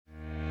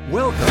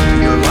Welcome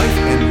to your Life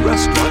and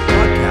Restaurant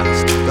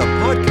Podcast, the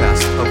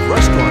podcast of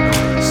restaurant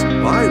owners,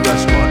 by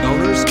restaurant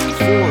owners,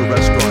 for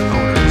restaurant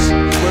owners,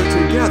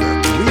 where together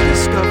we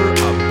discover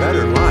a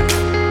better life,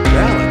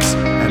 balance,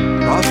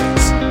 and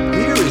profits.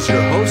 Here is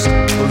your host,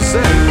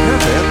 Jose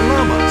Pepe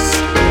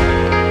Lamas.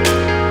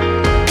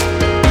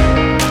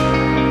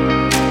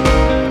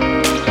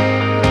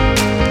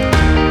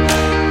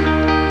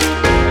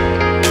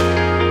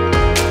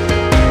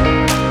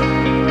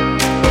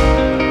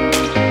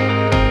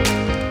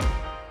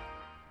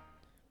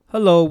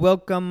 Hello,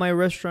 welcome my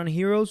restaurant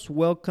heroes.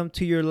 Welcome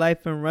to your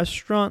Life and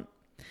Restaurant.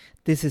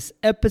 This is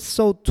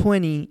episode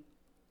 20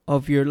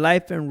 of your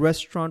Life and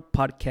Restaurant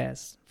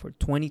podcast for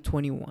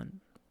 2021.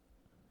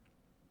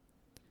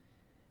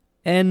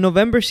 And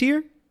November's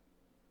here.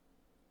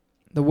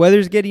 The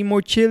weather's getting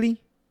more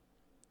chilly.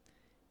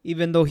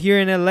 Even though here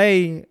in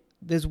LA,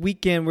 this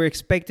weekend we're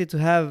expected to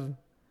have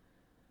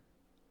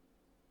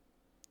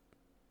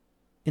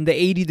in the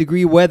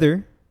 80-degree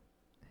weather,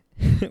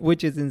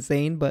 which is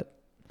insane, but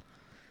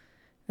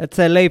that's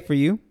LA for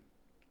you.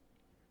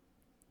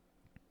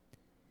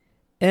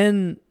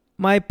 And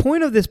my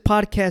point of this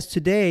podcast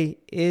today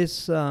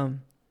is to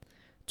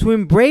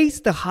embrace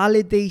the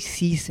holiday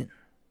season.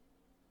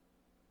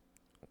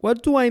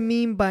 What do I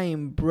mean by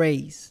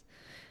embrace?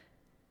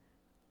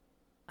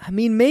 I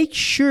mean, make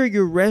sure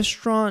your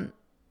restaurant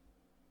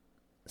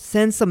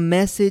sends a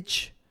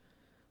message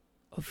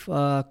of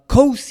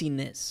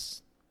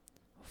coziness,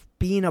 of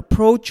being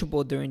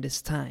approachable during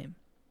this time.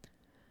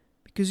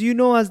 Because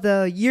as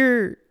the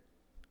year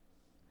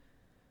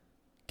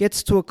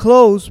gets to a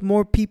close,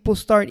 more people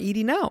start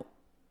eating out,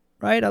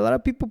 right? A lot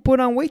of people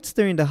put on weights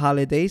during the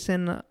holidays,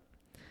 and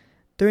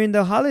during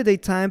the holiday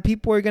time,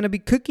 people are going to be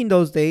cooking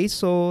those days,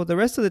 so the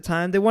rest of the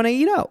time, they want to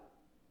eat out.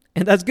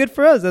 And that's good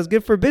for us. That's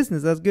good for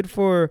business. That's good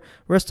for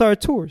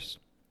restaurateurs.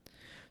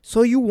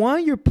 So you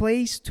want your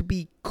place to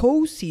be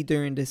cozy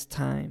during this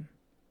time,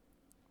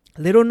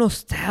 a little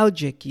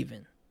nostalgic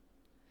even.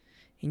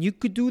 And you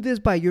could do this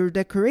by your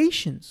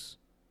decorations.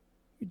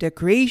 Your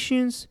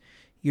decorations,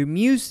 your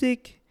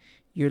music,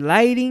 your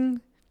lighting,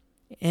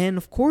 and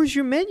of course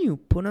your menu.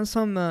 Put on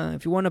some,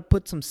 if you want to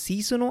put some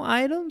seasonal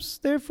items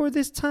there for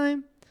this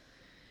time,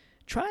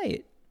 try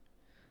it.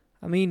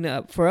 I mean,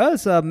 for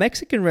us,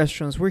 Mexican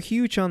restaurants, we're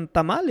huge on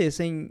tamales,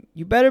 and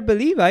you better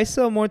believe I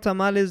sell more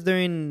tamales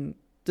during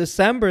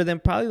December than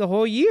probably the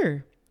whole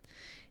year.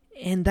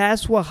 And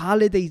that's what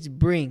holidays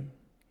bring.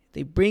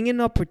 They bring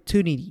an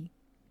opportunity.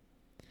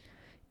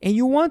 And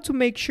you want to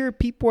make sure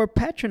people are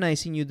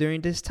patronizing you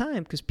during this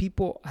time because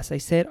people, as I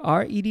said,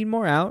 are eating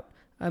more out.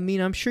 I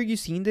mean, I'm sure you've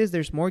seen this.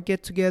 There's more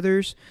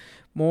get-togethers.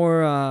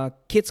 More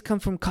kids come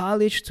from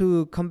college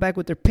to come back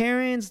with their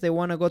parents. They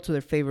want to go to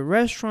their favorite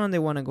restaurant. They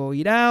want to go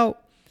eat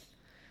out.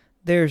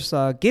 There's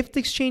gift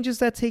exchanges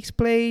that takes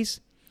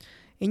place.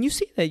 And you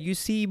see that. You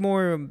see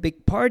more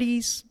big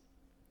parties.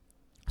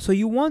 So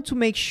you want to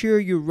make sure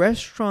your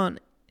restaurant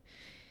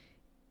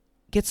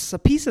gets a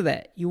piece of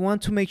that. You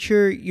want to make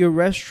sure your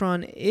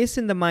restaurant is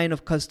in the mind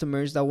of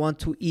customers that want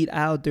to eat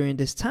out during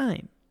this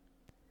time.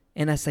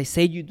 And as I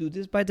said, you do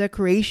this by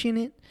decoration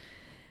it.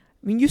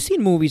 I mean, you've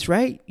seen movies,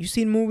 right? You've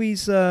seen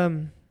movies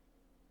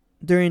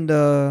during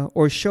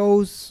or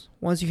shows.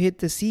 Once you hit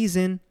the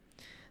season,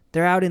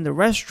 they're out in the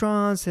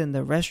restaurants, and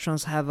the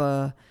restaurants have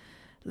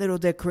little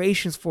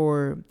decorations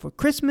for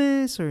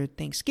Christmas or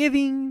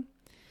Thanksgiving.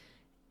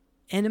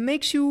 And it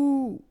makes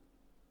you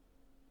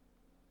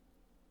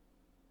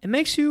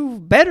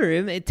better.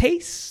 It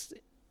tastes.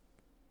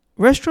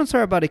 Restaurants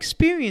are about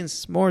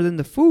experience more than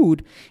the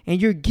food, and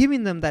you're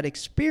giving them that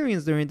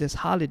experience during these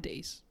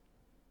holidays.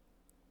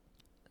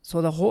 So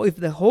if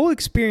the whole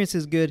experience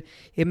is good,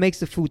 it makes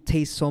the food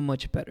taste so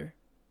much better.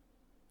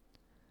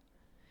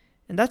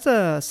 And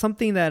that's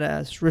something that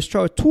as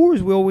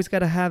restaurateurs we always got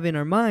to have in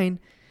our mind,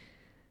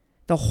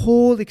 the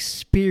whole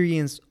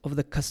experience of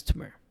the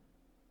customer.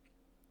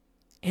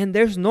 And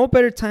there's no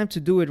better time to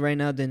do it right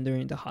now than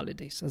during the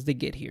holidays as they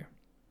get here.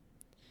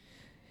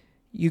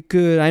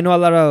 I know a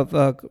lot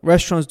of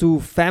restaurants do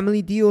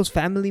family deals,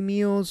 family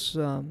meals.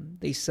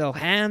 They sell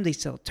ham, they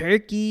sell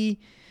turkey,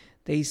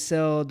 they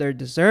sell their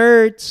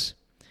desserts.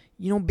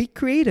 Be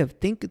creative.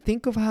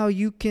 Think of how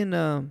you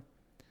can,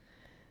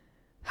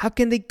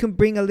 they can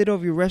bring a little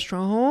of your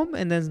restaurant home,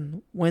 and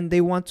then when they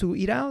want to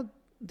eat out,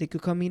 they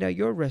could come eat at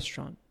your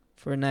restaurant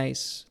for a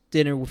nice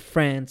dinner with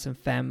friends and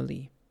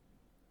family.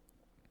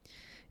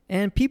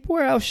 And people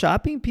are out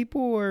shopping.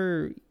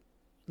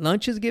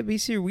 Lunches get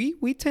busier.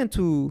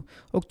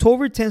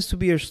 October tends to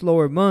be a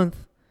slower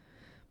month.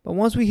 But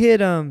once we hit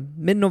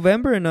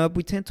mid-November and up,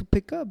 we tend to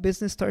pick up.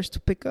 Business starts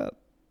to pick up.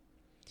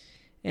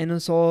 And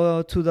it's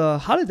all to the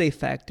holiday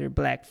factor,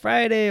 Black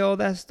Friday, all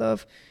that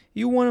stuff.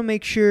 You want to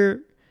make sure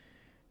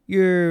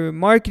you're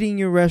marketing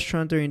your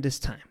restaurant during this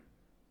time.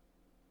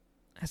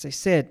 As I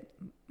said,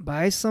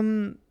 buy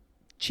some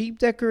cheap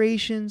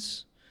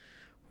decorations,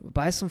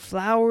 buy some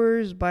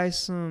flowers, buy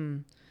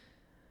some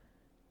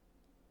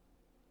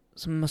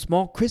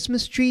small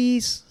Christmas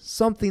trees,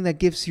 something that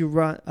gives you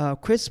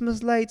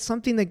Christmas lights,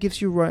 something that gives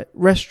you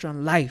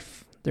restaurant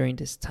life during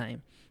this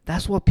time.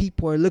 That's what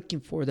people are looking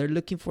for. They're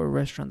looking for a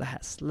restaurant that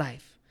has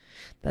life,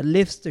 that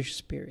lifts their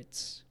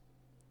spirits.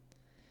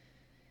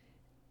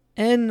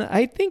 And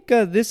I think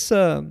this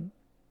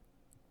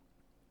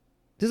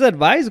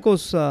advice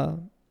goes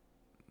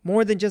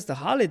more than just the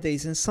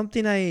holidays, and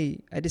something I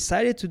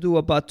decided to do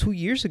about 2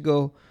 years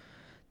ago,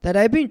 that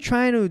I've been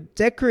trying to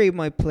decorate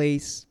my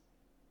place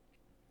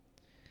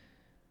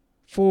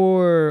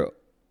for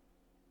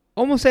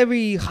almost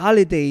every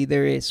holiday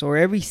there is, or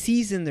every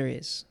season there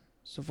is.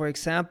 So for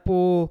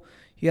example,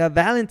 you have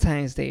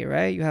Valentine's Day,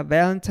 right? You have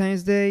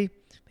Valentine's Day.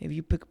 Maybe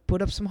you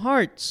put up some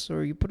hearts,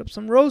 or you put up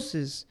some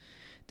roses.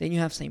 Then you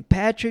have St.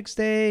 Patrick's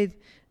Day.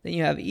 Then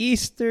you have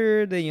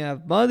Easter. Then you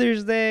have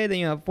Mother's Day. Then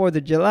you have 4th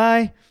of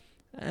July.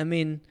 I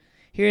mean,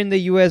 here in the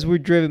U.S., we're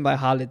driven by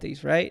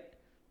holidays, right?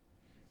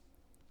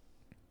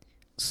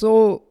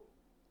 So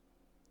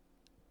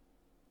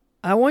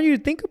I want you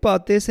to think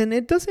about this, and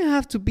it doesn't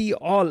have to be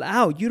all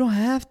out. You don't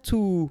have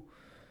to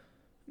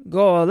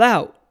go all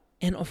out.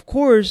 And of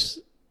course,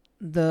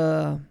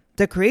 the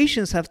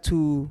decorations have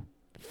to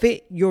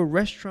fit your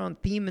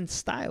restaurant theme and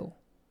style.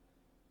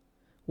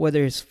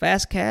 Whether it's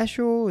fast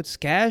casual, it's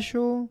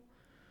casual,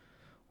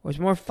 or it's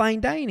more fine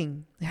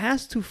dining. It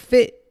has to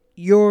fit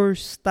your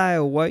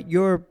style, what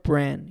your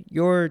brand,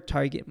 your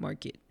target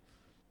market.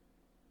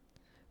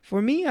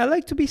 For me, I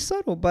like to be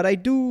subtle, but I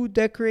do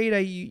decorate.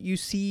 You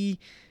see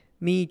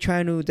me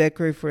trying to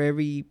decorate for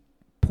every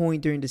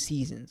point during the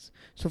seasons.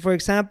 So for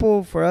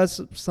example, for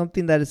us,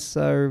 something that is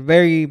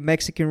very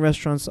Mexican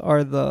restaurants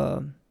are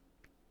the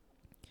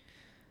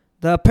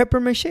pepper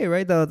mache,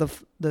 right? The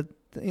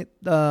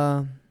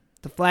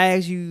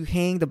flags you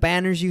hang, the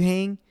banners you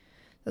hang.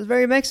 That's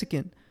very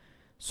Mexican.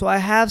 So I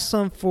have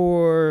some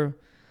for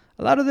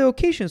a lot of the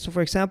occasions. So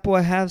for example,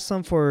 I have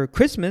some for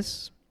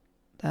Christmas.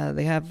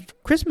 They have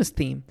Christmas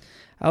theme.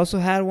 I also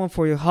had one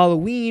for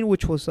Halloween,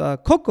 which was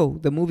Coco,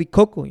 the movie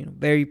Coco,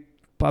 very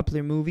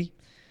popular movie.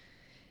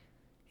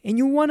 And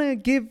you want to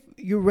give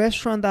your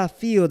restaurant that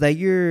feel that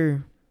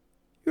you're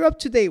up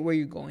to date where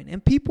you're going.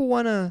 And people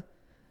want to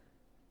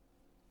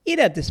eat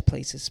at these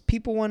places.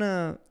 People want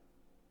to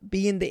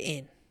be in the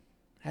inn.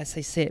 As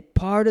I said,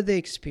 part of the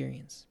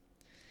experience.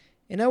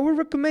 And I would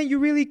recommend you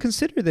really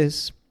consider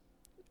this.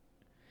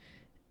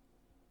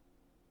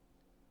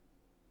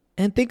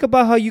 And think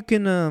about how you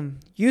can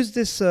use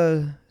this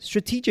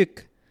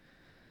strategic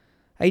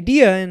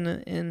idea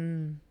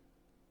in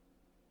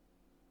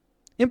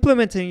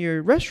implementing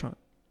your restaurant.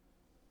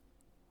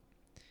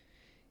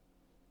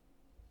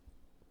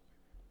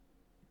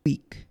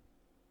 Week,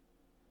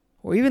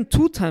 or even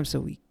 2 times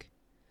a week.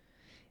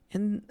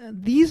 And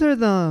these are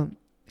the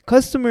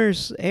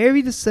customers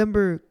every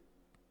December.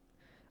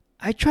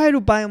 I try to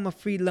buy them a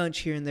free lunch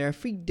here and there, a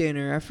free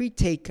dinner, a free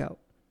takeout,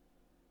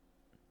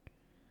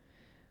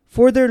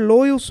 for their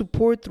loyal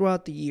support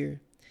throughout the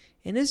year.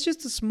 And it's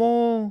just a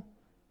small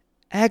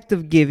act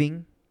of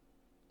giving,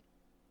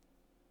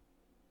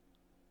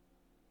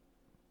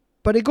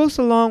 but it goes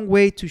a long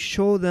way to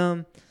show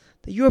them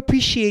that you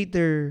appreciate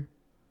their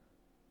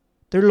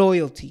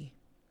loyalty.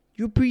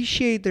 You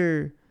appreciate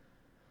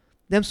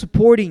them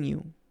supporting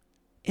you.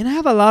 And I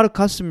have a lot of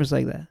customers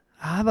like that.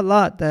 I have a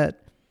lot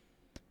that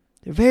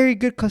they're very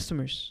good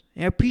customers.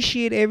 And I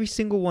appreciate every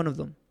single one of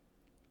them.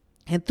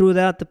 And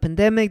throughout the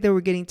pandemic, they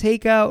were getting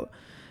takeout.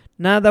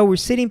 Now that we're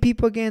sitting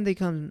people again, they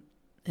come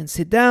and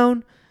sit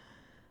down.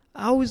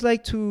 I always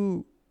like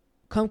to,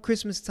 come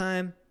Christmas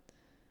time,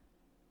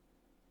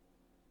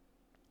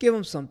 give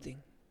them something.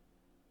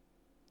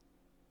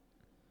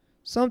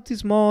 Something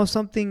small,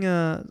 something,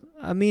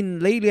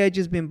 lately I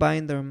just been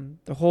buying them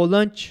the whole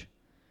lunch.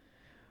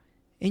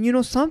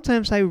 And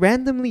sometimes I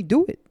randomly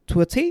do it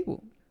to a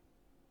table.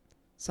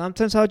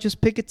 Sometimes I'll just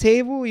pick a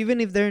table,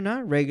 even if they're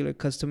not regular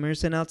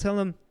customers, and I'll tell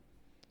them,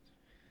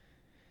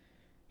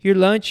 your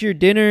lunch, your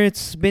dinner,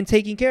 it's been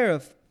taken care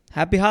of.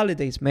 Happy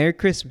holidays. Merry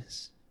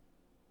Christmas.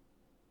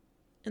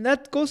 And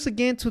that goes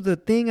again to the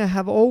thing I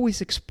have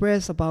always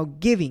expressed about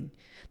giving,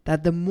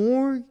 that the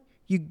more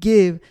you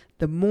give,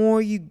 the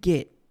more you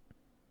get.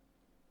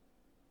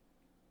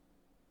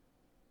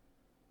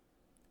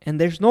 And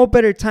there's no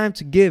better time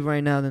to give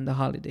right now than the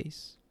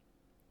holidays.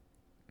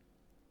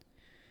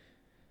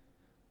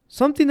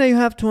 Something that you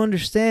have to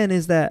understand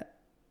is that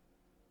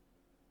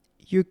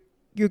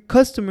your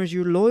customers,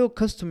 your loyal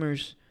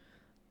customers,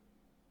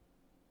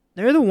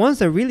 they're the ones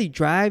that really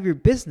drive your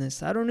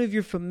business. I don't know if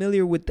you're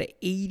familiar with the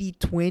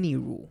 80-20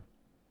 rule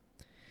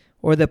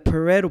or the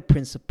Pareto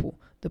principle.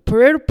 The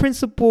Pareto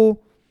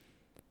principle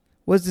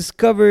was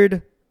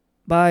discovered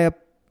by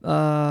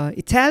a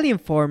Italian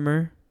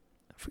farmer.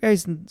 I forgot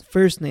his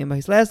first name, but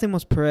his last name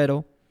was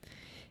Pareto.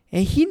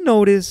 And he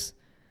noticed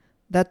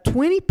that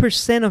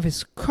 20% of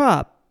his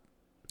crop,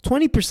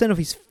 20% of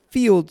his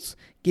fields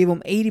gave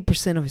him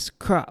 80% of his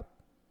crop.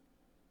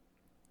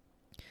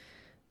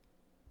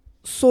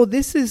 So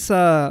this is,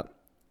 you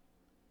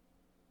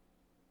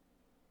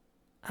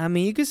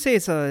could say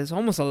it's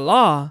almost a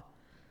law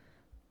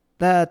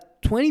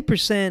that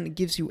 20%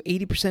 gives you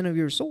 80% of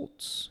your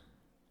results.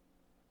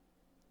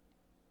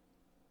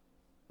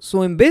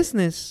 So in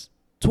business,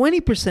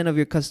 20% of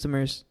your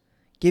customers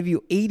give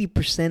you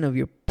 80% of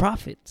your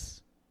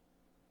profits.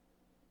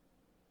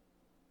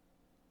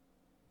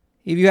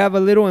 If you have a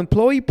little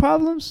employee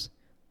problems,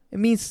 it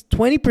means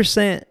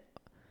 20%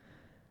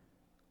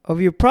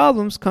 of your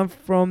problems come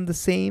from the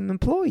same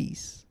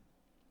employees.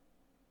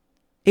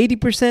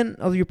 80%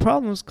 of your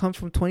problems come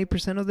from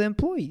 20% of the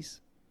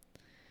employees.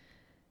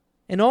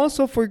 And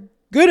also for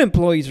good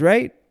employees,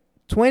 right?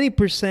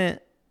 20%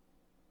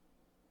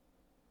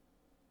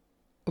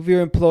 of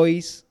your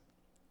employees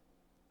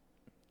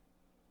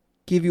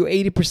give you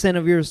 80%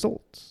 of your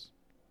results.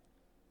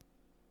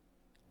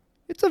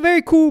 It's a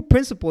very cool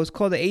principle. It's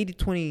called the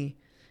 80-20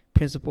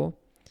 principle.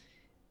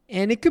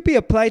 And it could be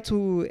applied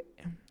to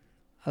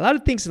a lot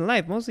of things in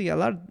life, mostly a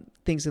lot of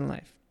things in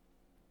life.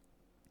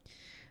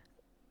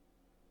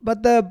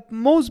 But the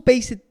most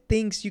basic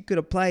things you could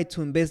apply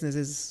to in business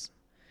is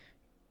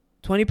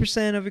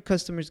 20% of your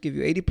customers give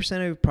you 80%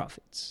 of your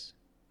profits.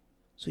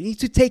 So you need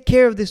to take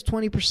care of this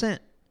 20%.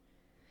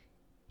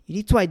 You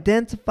need to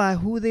identify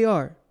who they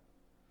are.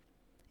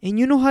 And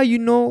you know how you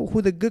know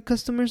who the good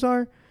customers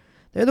are?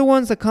 They're the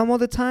ones that come all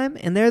the time,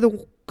 and they're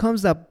the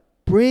ones that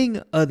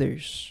bring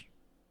others.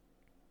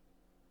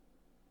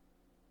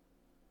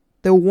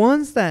 The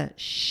ones that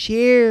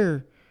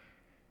share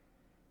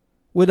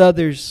with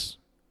others.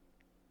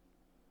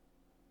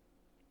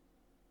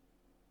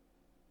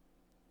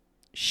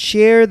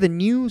 Share the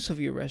news of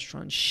your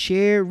restaurant.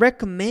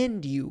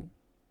 Recommend you.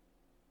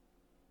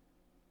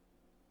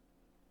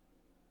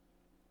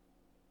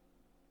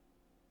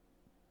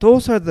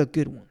 Those are the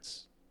good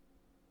ones.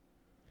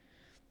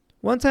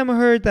 One time I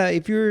heard that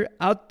if you're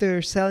out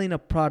there selling a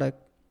product,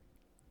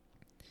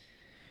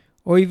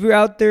 or if you're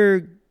out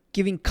there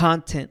giving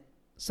content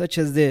such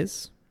as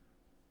this,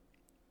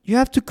 you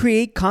have to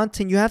create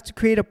content. You have to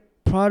create a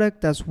product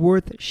that's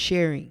worth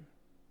sharing.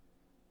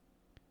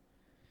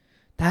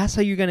 That's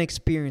how you're going to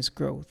experience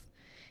growth.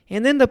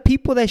 And then the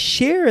people that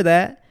share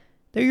that,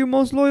 they're your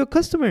most loyal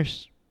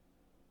customers.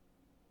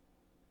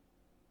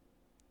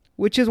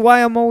 Which is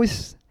why I'm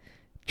always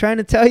trying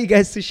to tell you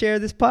guys to share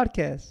this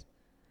podcast.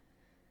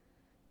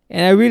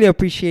 And I really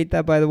appreciate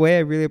that, by the way. I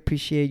really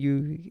appreciate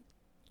you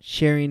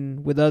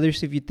sharing with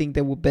others if you think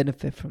they will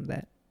benefit from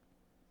that.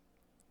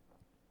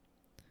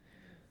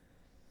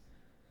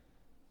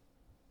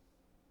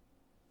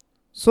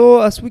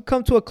 So as we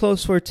come to a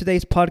close for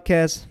today's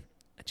podcast,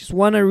 I just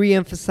want to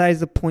re-emphasize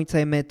the points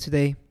I made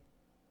today.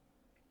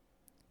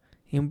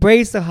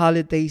 Embrace the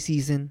holiday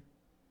season.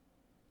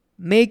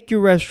 Make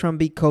your restaurant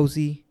be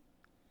cozy.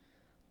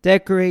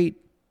 Decorate.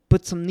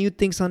 Put some new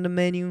things on the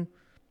menu.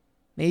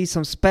 Maybe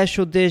some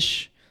special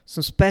dish.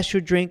 Some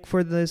special drink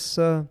for this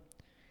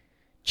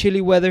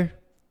chilly weather.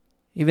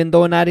 Even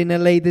though not in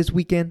LA this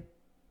weekend.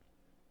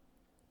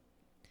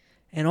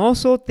 And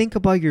also think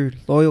about your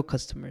loyal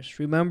customers.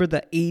 Remember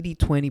the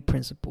 80-20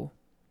 principle.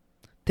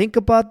 Think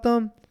about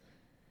them.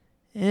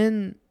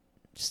 And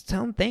just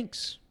tell them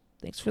thanks.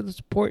 Thanks for the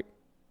support.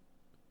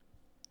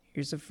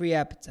 Here's a free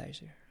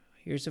appetizer.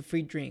 Here's a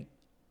free drink.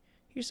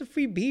 Here's a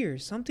free beer.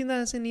 Something that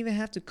doesn't even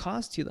have to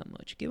cost you that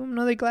much. Give them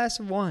another glass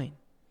of wine.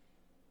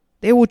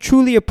 They will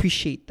truly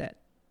appreciate that.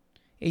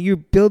 And you're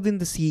building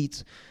the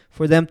seeds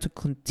for them to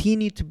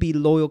continue to be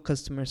loyal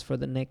customers for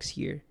the next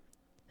year.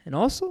 And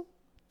also,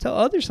 tell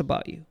others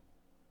about you,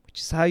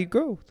 which is how you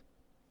grow.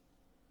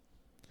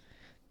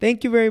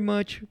 Thank you very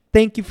much.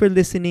 Thank you for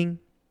listening.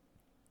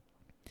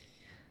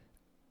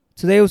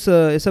 Today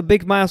it's a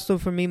big milestone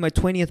for me, my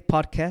 20th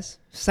podcast.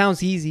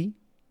 Sounds easy,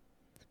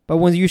 but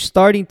when you're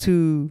starting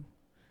to,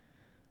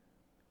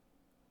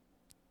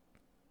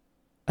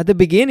 at the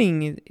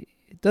beginning,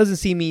 it doesn't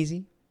seem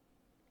easy.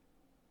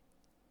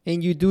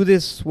 And you do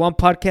this one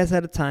podcast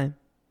at a time.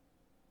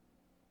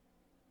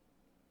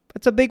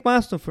 It's a big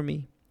milestone for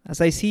me.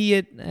 As I see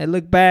it, I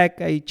look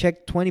back, I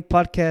check 20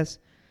 podcasts,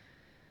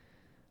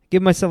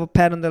 give myself a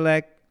pat on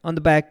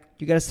the back.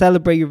 You got to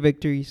celebrate your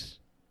victories.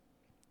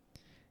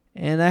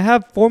 And I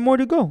have 4 more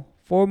to go.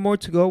 4 more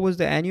to go was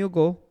the annual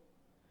goal.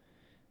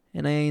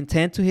 And I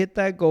intend to hit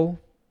that goal.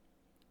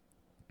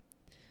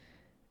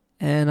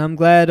 And I'm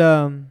glad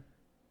the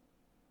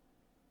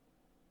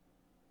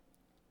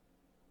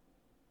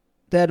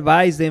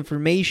advice, the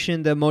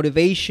information, the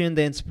motivation,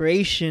 the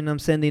inspiration I'm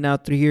sending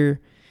out through here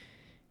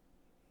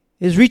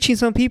is reaching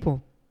some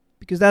people.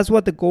 Because that's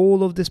what the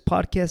goal of this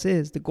podcast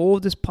is. The goal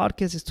of this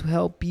podcast is to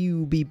help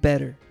you be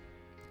better.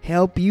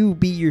 Help you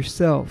be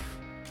yourself.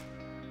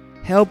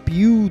 Help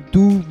you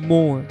do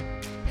more.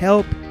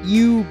 Help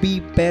you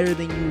be better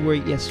than you were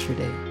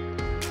yesterday.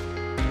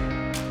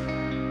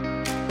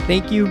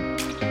 Thank you.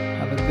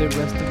 Have a good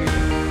rest of your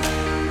day.